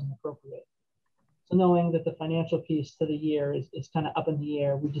 probably wasn't appropriate. So knowing that the financial piece to the year is kind of up in the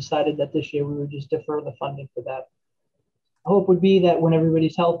air, we decided that this year we would just defer the funding for that. The hope would be that when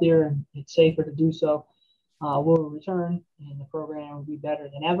everybody's healthier and it's safer to do so, we'll return and the program will be better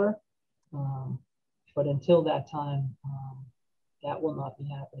than ever. But until that time, that will not be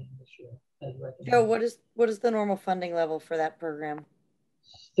happening this year, as recommended. Joe, what is the normal funding level for that program?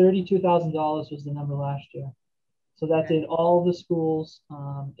 $32,000 was the number last year. So that did all the schools.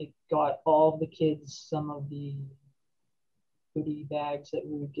 It got all the kids some of the goodie bags that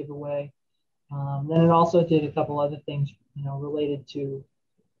we would give away. Then it also did a couple other things, related to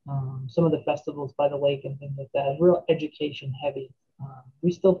some of the festivals by the lake and things like that. Real education heavy.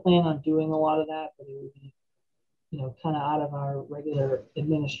 We still plan on doing a lot of that, but it would be, kind of out of our regular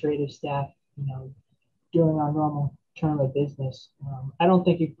administrative staff, during our normal term of business. I don't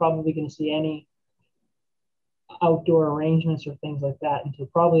think you're probably going to see any outdoor arrangements or things like that until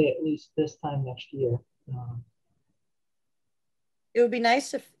probably at least this time next year. It would be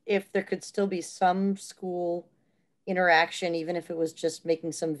nice if there could still be some school interaction, even if it was just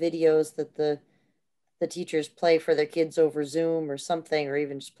making some videos that the teachers play for their kids over Zoom or something, or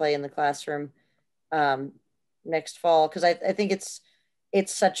even just play in the classroom next fall. Because I think it's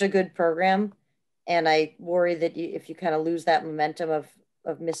such a good program, and I worry that if you kind of lose that momentum of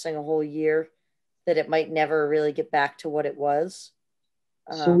missing a whole year, that it might never really get back to what it was.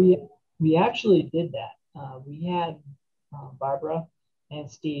 So we actually did that. We had Barbara and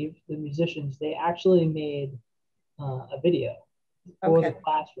Steve, the musicians. They actually made a video for the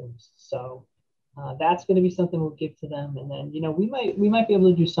classrooms. So that's going to be something we'll give to them. And then, we might be able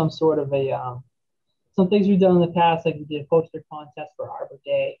to do some sort of some things we've done in the past, like we did a poster contest for Arbor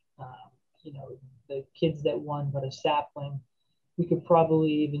Day. The kids that won got a sapling. We could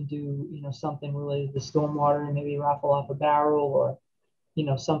probably even do, something related to stormwater and maybe raffle off a barrel or,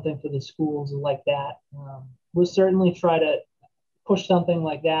 something for the schools like that. We'll certainly try to push something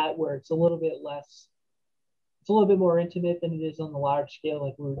like that where it's a little bit more intimate than it is on the large scale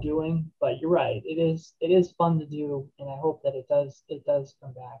like we were doing. But you're right, it is fun to do, and I hope that it does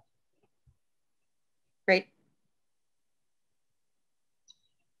come back. Great.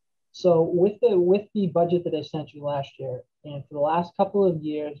 So with the budget that I sent you last year, and for the last couple of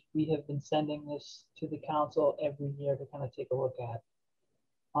years, we have been sending this to the council every year to kind of take a look at.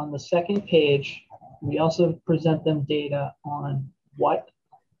 On the second page, we also present them data on what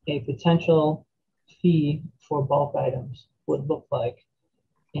a potential fee for bulk items would look like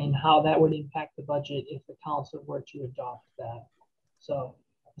and how that would impact the budget if the council were to adopt that. So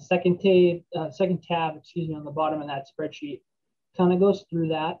the second tab, on the bottom of that spreadsheet kind of goes through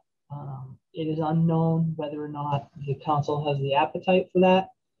that. It is unknown whether or not the council has the appetite for that.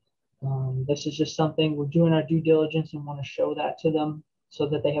 This is just something we're doing our due diligence and want to show that to them so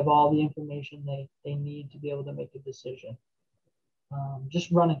that they have all the information they need to be able to make a decision.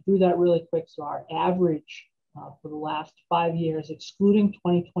 Just running through that really quick. So our average for the last 5 years, excluding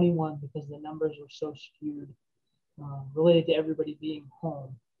 2021, because the numbers were so skewed related to everybody being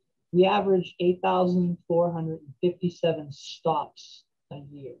home, we averaged 8,457 stops a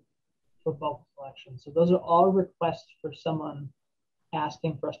year for bulk collection. So those are all requests for someone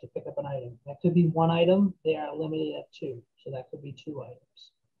asking for us to pick up an item. That could be one item. They are limited at 2. So that could be 2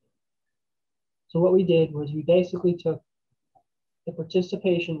 items. So what we did was we basically took the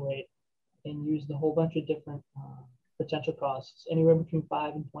participation rate and used a whole bunch of different potential costs, anywhere between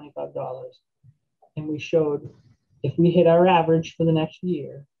 $5 and $25. And we showed if we hit our average for the next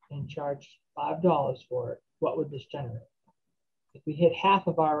year and charged $5 for it, what would this generate? If we hit half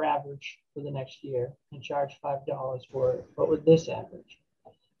of our average for the next year and charge $5 for it, what would this average?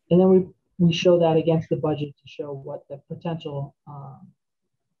 And then we show that against the budget to show what the potential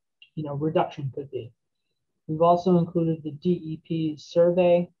reduction could be. We've also included the DEP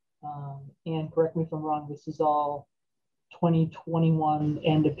survey, and correct me if I'm wrong, this is all 2021,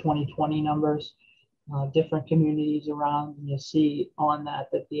 end of 2020 numbers, different communities around, and you'll see on that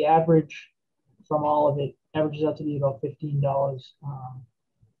the average from all of it averages out to be about $15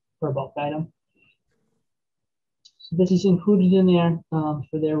 per bulk item. So this is included in there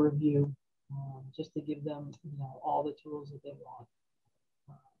for their review, just to give them all the tools that they want.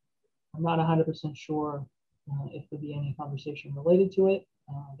 I'm not 100% sure if there'll be any conversation related to it.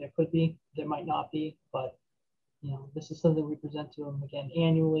 There could be, there might not be, but this is something we present to them again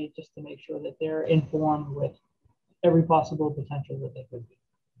annually just to make sure that they're informed with every possible potential that they could be.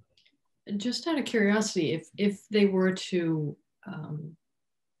 Just out of curiosity, if they were to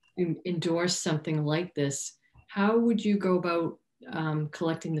endorse something like this, how would you go about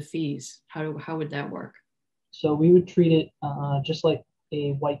collecting the fees? How would that work? So we would treat it just like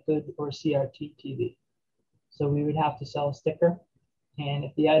a white good or a CRT TV. So we would have to sell a sticker, and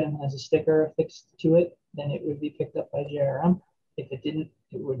if the item has a sticker affixed to it, then it would be picked up by JRM. If it didn't,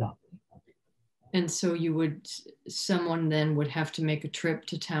 it would not be. And so someone then would have to make a trip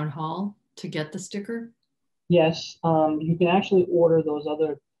to town hall to get the sticker? Yes, you can actually order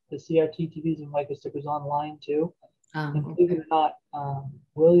the CRT TVs and Leica stickers online too. And believe it or not,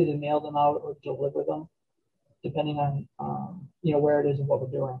 we'll either mail them out or deliver them, depending on where it is and what we're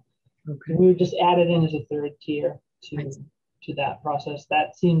doing. Okay. We would just add it in as a third tier to that process.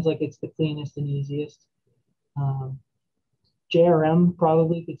 That seems like it's the cleanest and easiest. JRM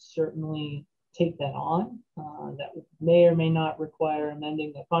probably could certainly take that on. That may or may not require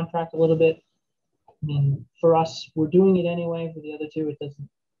amending the contract a little bit. I mean, for us, we're doing it anyway. For the other two,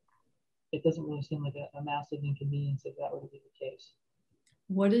 it doesn't really seem like a massive inconvenience if that were to be the case.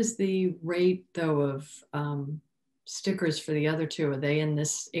 What is the rate though of stickers for the other two? Are they in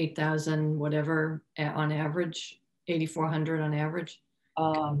this 8,000 whatever on average, 8,400 on average?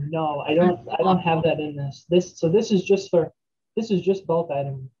 No, I don't have that in this. This is just bulk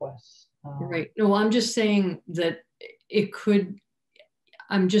item requests. Right. No, I'm just saying that it could.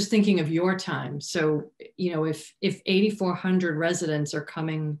 I'm just thinking of your time. So, you know, if 8,400 residents are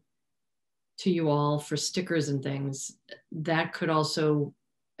coming to you all for stickers and things, that could also,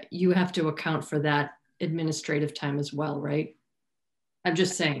 you have to account for that administrative time as well, right? I'm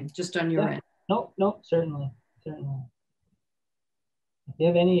just saying, just on your end. No, certainly. If you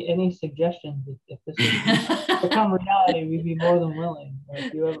have any suggestions, if this would become reality, we'd be more than willing. Or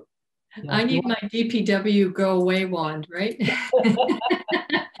if you ever, I need my DPW go away wand, right?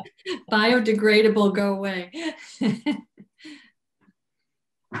 Biodegradable go away.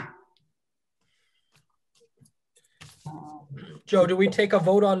 Joe, do we take a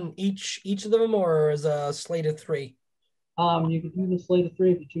vote on each of them, or is a slate of 3? You could do the slate of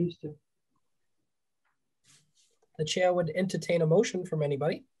 3 if you choose to. The chair would entertain a motion from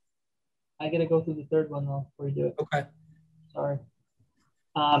anybody. I got to go through the third one though before you do it. Okay. Sorry.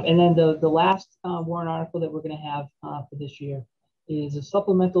 And then the last warrant article that we're going to have for this year is a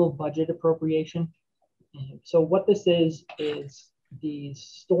supplemental budget appropriation. And so what this is the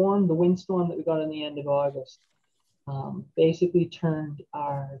windstorm that we got in the end of August basically turned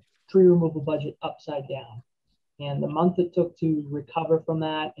our tree removal budget upside down. And the month it took to recover from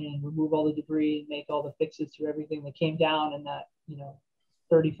that and remove all the debris and make all the fixes to everything that came down in that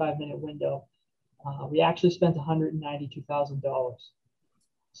 35-minute window, we actually spent $192,000.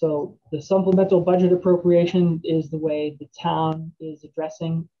 So the supplemental budget appropriation is the way the town is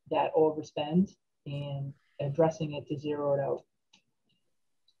addressing that overspend and addressing it to zero it out.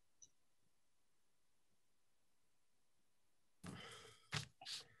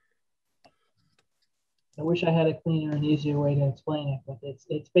 I wish I had a cleaner and easier way to explain it, but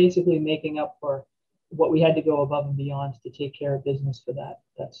it's basically making up for what we had to go above and beyond to take care of business for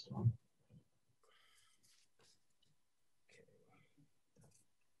that storm.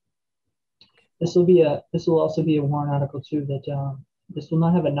 This will also be a warrant article too that this will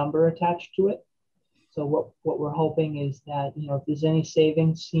not have a number attached to it. So what we're hoping is that if there's any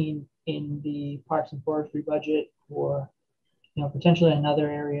savings seen in the Parks and Forestry budget or potentially another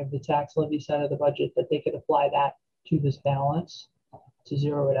area of the tax levy side of the budget, that they could apply that to this balance to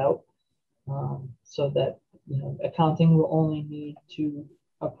zero it out, so that accounting will only need to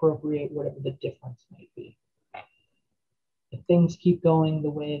appropriate whatever the difference might be. If things keep going the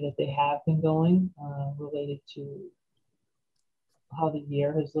way that they have been going, related to how the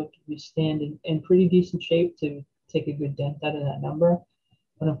year has looked, we stand in pretty decent shape to take a good dent out of that number.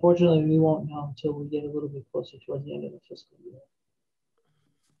 But unfortunately, we won't know until we get a little bit closer towards the end of the fiscal year.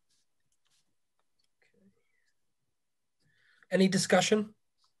 Any discussion?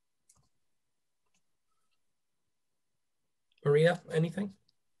 Maria, anything?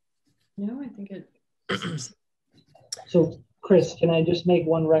 No, I think it. So, Chris, can I just make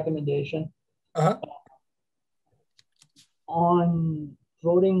one recommendation? On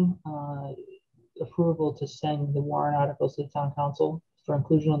voting approval to send the warrant articles to the town council for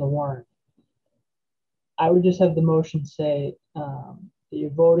inclusion on the warrant, I would just have the motion say that you're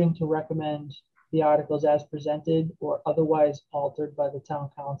voting to recommend the articles as presented or otherwise altered by the town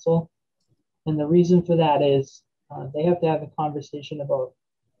council. And the reason for that is they have to have a conversation about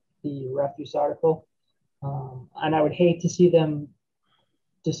the refuse article. And I would hate to see them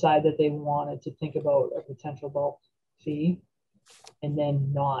decide that they wanted to think about a potential bulk fee and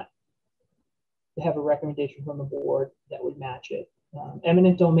then not have a recommendation from the board that would match it.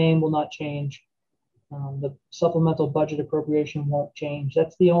 Eminent domain will not change. The supplemental budget appropriation won't change.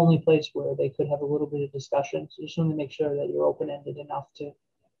 That's the only place where they could have a little bit of discussion. So just want to make sure that you're open-ended enough to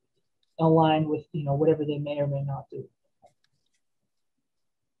align with whatever they may or may not do.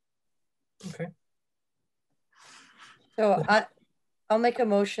 Okay. So I'll make a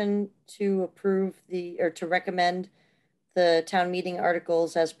motion to approve to recommend the town meeting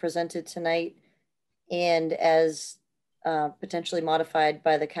articles as presented tonight and as potentially modified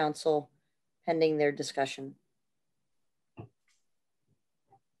by the council pending their discussion.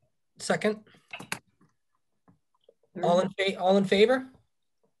 Second. All in favor?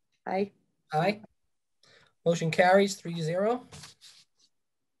 Aye. Aye. Motion carries 3-0.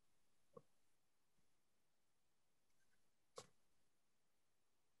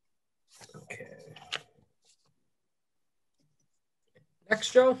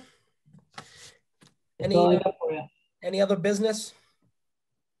 Next, Joe. That's all I got for you. Any other business?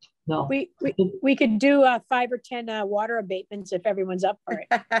 No. We could do 5 or 10 water abatements if everyone's up for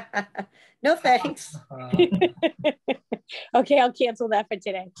it. No, thanks. Okay, I'll cancel that for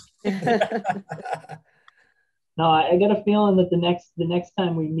today. No, I got a feeling that the next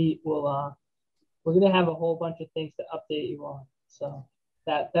time we meet, we're gonna have a whole bunch of things to update you on. So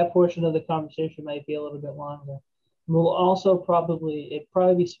that portion of the conversation might be a little bit longer. We'll also it'd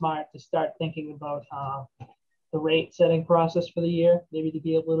probably be smart to start thinking about the rate setting process for the year, maybe to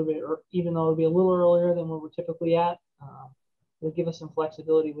be a little bit, even though it'll be a little earlier than where we're typically at. It'll give us some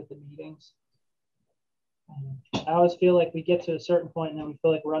flexibility with the meetings. I always feel like we get to a certain point and then we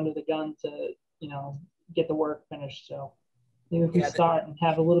feel like we're under the gun to, get the work finished. So maybe if we start and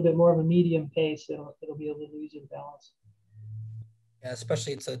have a little bit more of a medium pace, it'll be a little easier to balance. Yeah,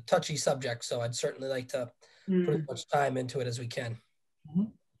 especially it's a touchy subject, so I'd certainly like to put as much time into it as we can.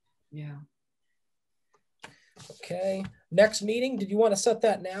 Yeah. Okay. Next meeting, did you want to set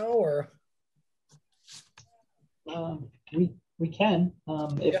that now or? We can.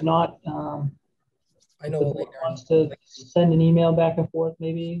 If not, I know the board wants to send an email back and forth,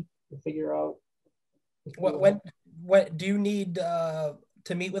 maybe to figure out. When do you need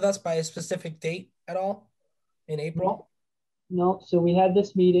to meet with us by a specific date at all in April? No. So we had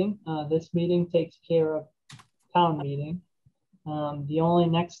this meeting. This meeting takes care of town meeting. The only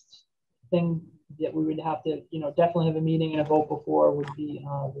next thing that we would have to, definitely have a meeting and a vote before would be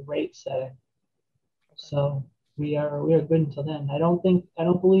the rate setting. So we are good until then. I don't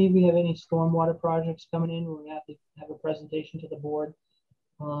believe we have any stormwater projects coming in where we have to have a presentation to the board.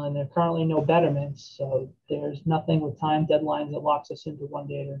 And there are currently no betterments, so there's nothing with time deadlines that locks us into one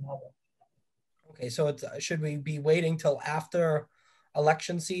date or another. Okay, so should we be waiting till after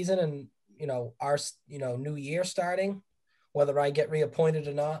election season and our new year starting, whether I get reappointed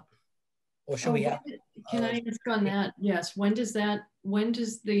or not, or should we have? Can I ask on that? Yes. When does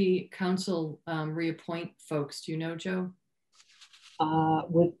the council reappoint folks? Do you know, Joe?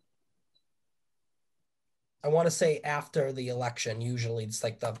 I want to say after the election. Usually, it's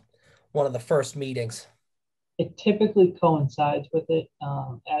like one of the first meetings. It typically coincides with it.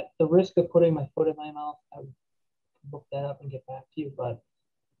 At the risk of putting my foot in my mouth, I would look that up and get back to you. But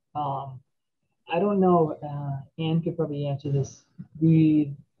I don't know. Anne could probably answer this.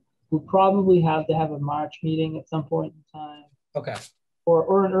 We will probably have to have a March meeting at some point in time. Okay.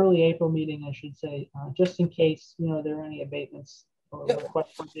 Or an early April meeting, I should say, just in case there are any abatements or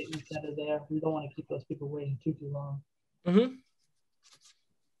requests for abatements that are there. We don't want to keep those people waiting too long.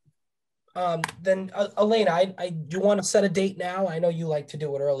 Then Elena, I do want to set a date now. I know you like to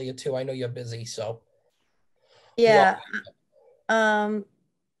do it earlier too. I know you're busy, so. Yeah.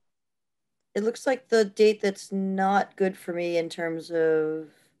 It looks like the date that's not good for me in terms of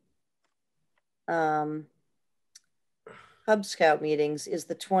Cub Scout meetings is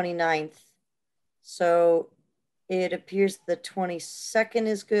the 29th. So it appears the 22nd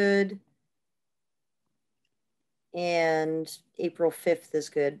is good. And April 5th is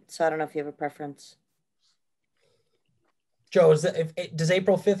good. So I don't know if you have a preference. Joe, does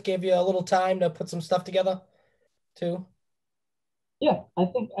April 5th give you a little time to put some stuff together too? Yeah, I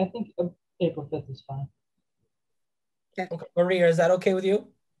think April 5th is fine. Okay. Maria, is that okay with you?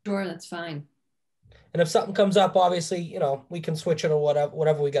 Sure, that's fine. And if something comes up, obviously, we can switch it or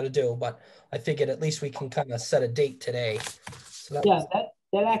whatever we got to do. But I figured at least we can kind of set a date today. So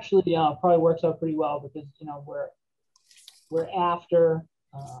that actually probably works out pretty well because we're after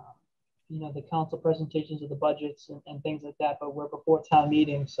the council presentations of the budgets and things like that, but we're before town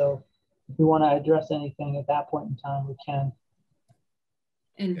meeting. So if we want to address anything at that point in time, we can.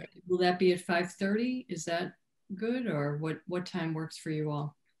 And will that be at 5:30? Is that good, or what time works for you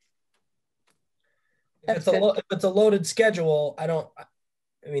all? If it's a loaded schedule,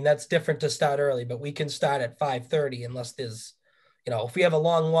 that's different to start early, but we can start at 5:30 unless there's, if we have a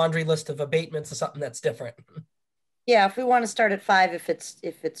long laundry list of abatements or something, that's different. Yeah, if we want to start at 5, if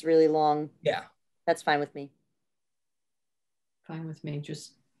it's really long, yeah, that's fine with me. Fine with me.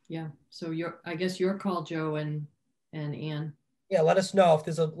 Just So I guess your call, Joe and Ann. Yeah, let us know if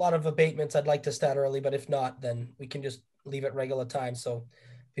there's a lot of abatements. I'd like to start early, but if not, then we can just leave it regular time so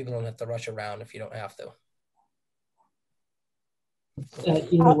people don't have to rush around if you don't have to.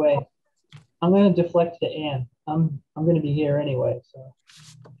 Either way, I'm going to deflect to Ann. I'm going to be here anyway. So.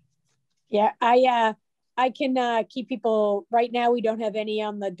 Yeah, I can keep people right now. We don't have any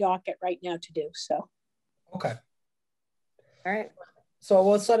on the docket right now to do so. Okay. All right. So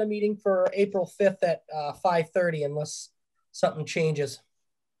we'll set a meeting for April 5th at 5:30 unless something changes.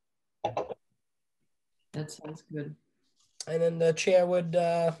 That sounds good. And then the chair would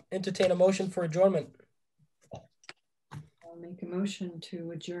entertain a motion for adjournment. I'll make a motion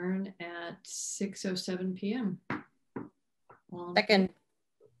to adjourn at 6:07 p.m. Second.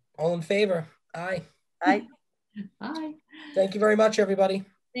 All in favor? Aye. Aye. Aye. Thank you very much, everybody.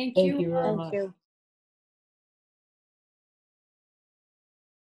 Thank Thank you. you very Thank much. you.